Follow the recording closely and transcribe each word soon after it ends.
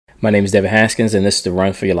My name is Devin Haskins, and this is the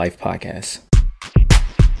Run for Your Life podcast.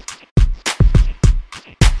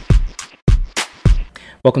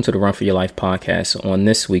 Welcome to the Run for Your Life podcast. On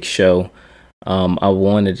this week's show, I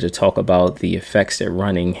wanted to talk about the effects that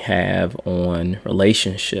running have on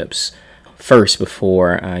relationships. First,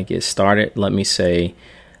 before I get started, let me say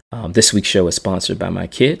this week's show is sponsored by my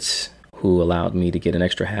kids, who allowed me to get an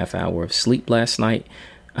extra half hour of sleep last night.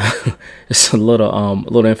 Just a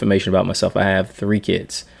little information about myself. I have 3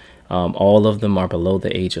 kids. All of them are below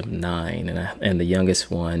the age of 9, and the youngest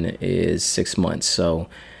one is 6 months. So,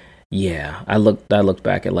 yeah, I looked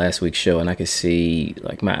back at last week's show, and I could see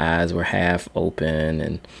like my eyes were half open.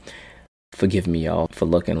 And forgive me, y'all, for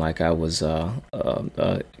looking like I was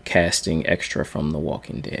casting extra from The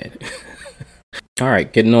Walking Dead. All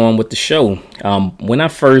right, getting on with the show. When I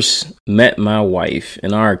first met my wife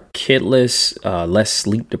in our kidless, less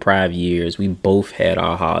sleep-deprived years, we both had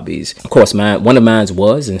our hobbies. Of course, one of mine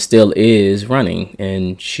was and still is running,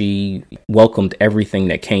 and she welcomed everything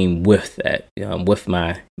that came with that, with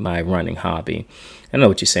my running hobby. I know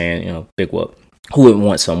what you're saying, big whoop. Who wouldn't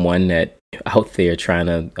want someone that out there trying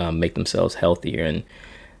to make themselves healthier? And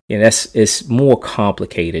it's more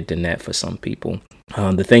complicated than that for some people.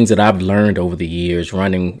 The things that I've learned over the years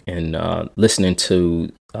running and listening to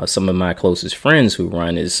some of my closest friends who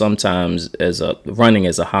run is sometimes running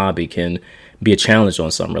as a hobby can be a challenge on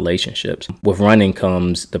some relationships. With running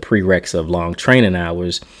comes the prereqs of long training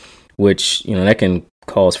hours, which, that can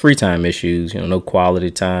cause free time issues, no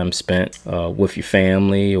quality time spent with your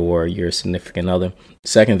family or your significant other.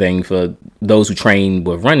 Second thing, for those who train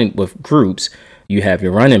with running with groups, you have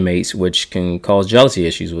your running mates, which can cause jealousy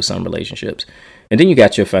issues with some relationships. And then you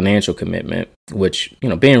got your financial commitment, which,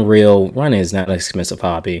 being real, running is not an expensive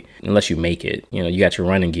hobby unless you make it. You got your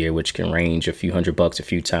running gear, which can range a few $100 a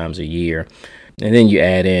few times a year. And then you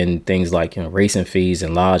add in things like, racing fees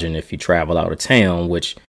and lodging if you travel out of town,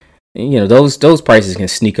 which, those prices can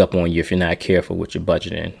sneak up on you if you're not careful with your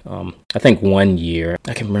budgeting. I think one year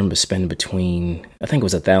I can remember spending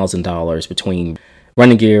 $1,000 between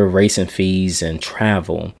running gear, racing fees, and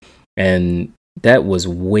travel. And that was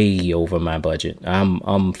way over my budget.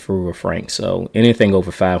 I'm through with Frank, so anything over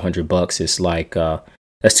 $500 is like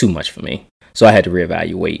that's too much for me. So I had to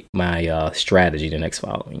reevaluate my strategy the next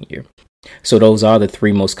following year. So those are the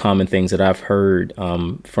 3 most common things that I've heard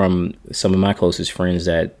from some of my closest friends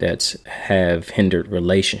that have hindered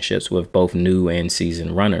relationships with both new and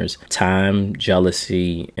seasoned runners: time,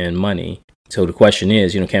 jealousy, and money. So the question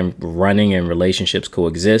is, can running and relationships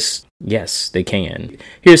coexist? Yes, they can.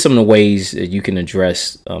 Here's some of the ways that you can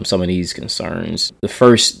address some of these concerns. The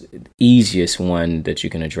first, easiest one that you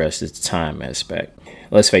can address is the time aspect.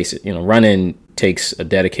 Let's face it, running takes a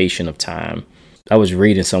dedication of time. I was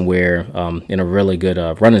reading somewhere in a really good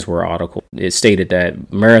Runner's World article. It stated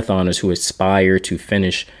that marathoners who aspire to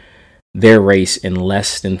finish their race in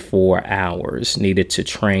less than 4 hours needed to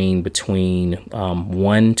train between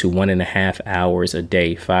 1 to 1.5 hours a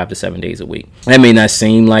day, 5 to 7 days a week. That may not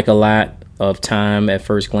seem like a lot of time at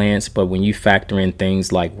first glance, but when you factor in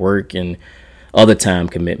things like work and other time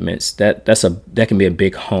commitments, that can be a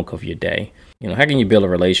big hunk of your day. How can you build a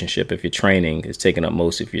relationship if your training is taking up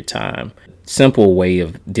most of your time? Simple way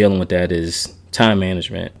of dealing with that is time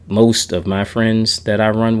management. Most of my friends that I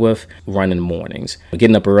run with run in the mornings.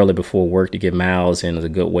 Getting up early before work to get miles in is a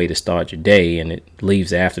good way to start your day, and it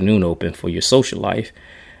leaves the afternoon open for your social life.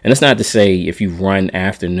 And it's not to say if you run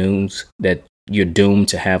afternoons that you're doomed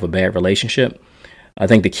to have a bad relationship. I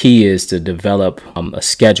think the key is to develop a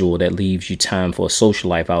schedule that leaves you time for a social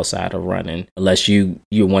life outside of running, unless you're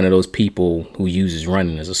one of those people who uses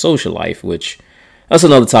running as a social life, which that's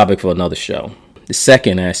another topic for another show. The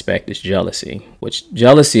second aspect is jealousy, which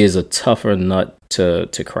jealousy is a tougher nut to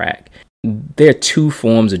crack. There are 2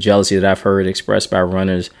 forms of jealousy that I've heard expressed by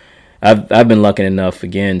runners. I've been lucky enough,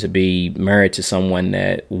 again, to be married to someone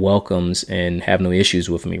that welcomes and have no issues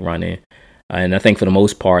with me running. And I think for the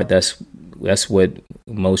most part, that's what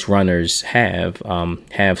most runners have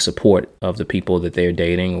support of the people that they're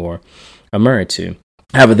dating or are married to.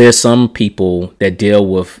 However, there's some people that deal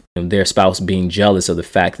with their spouse being jealous of the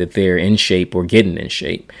fact that they're in shape or getting in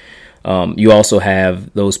shape. You also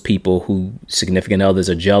have those people who significant others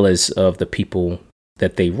are jealous of the people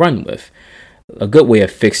that they run with. A good way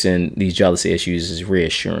of fixing these jealousy issues is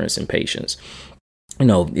reassurance and patience.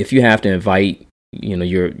 If you have to invite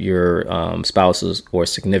your spouses or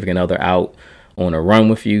significant other out on a run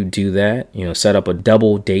with you, do that. Set up a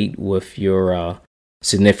double date with your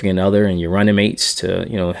significant other and your running mates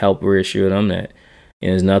to help reassure them that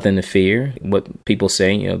And there's nothing to fear. What people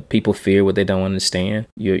say, people fear what they don't understand.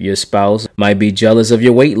 Your spouse might be jealous of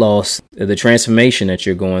your weight loss, the transformation that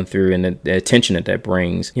you're going through, and the attention that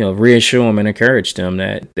brings. Reassure them and encourage them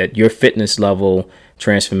that your fitness level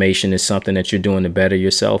transformation is something that you're doing to better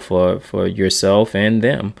yourself for yourself and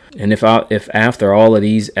them. And if after all of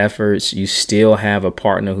these efforts you still have a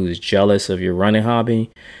partner who's jealous of your running hobby,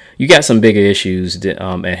 you got some bigger issues at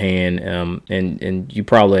hand, and you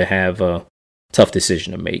probably have a tough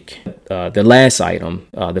decision to make. The last item,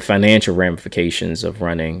 the financial ramifications of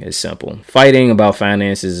running, is simple. Fighting about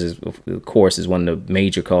finances, of course, is one of the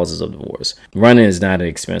major causes of divorce. Running is not an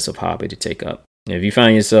expensive hobby to take up. If you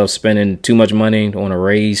find yourself spending too much money on a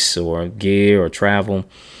race or gear or travel,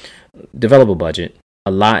 develop a budget.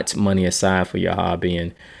 Allot money aside for your hobby,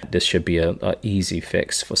 and this should be a easy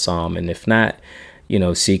fix for some. And if not,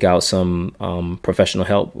 seek out some professional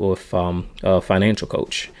help with a financial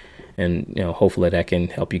coach. And, hopefully that can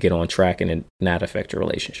help you get on track and not affect your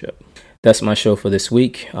relationship. That's my show for this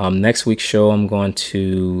week. Next week's show, I'm going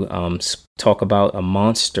to talk about a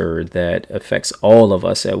monster that affects all of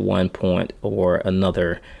us at one point or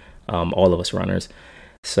another, all of us runners.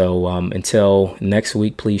 So until next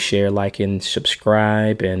week, please share, like, and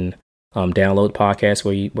subscribe, and download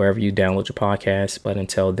podcasts wherever you download your podcasts. But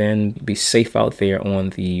until then, be safe out there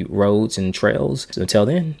on the roads and trails. So until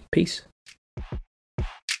then, peace.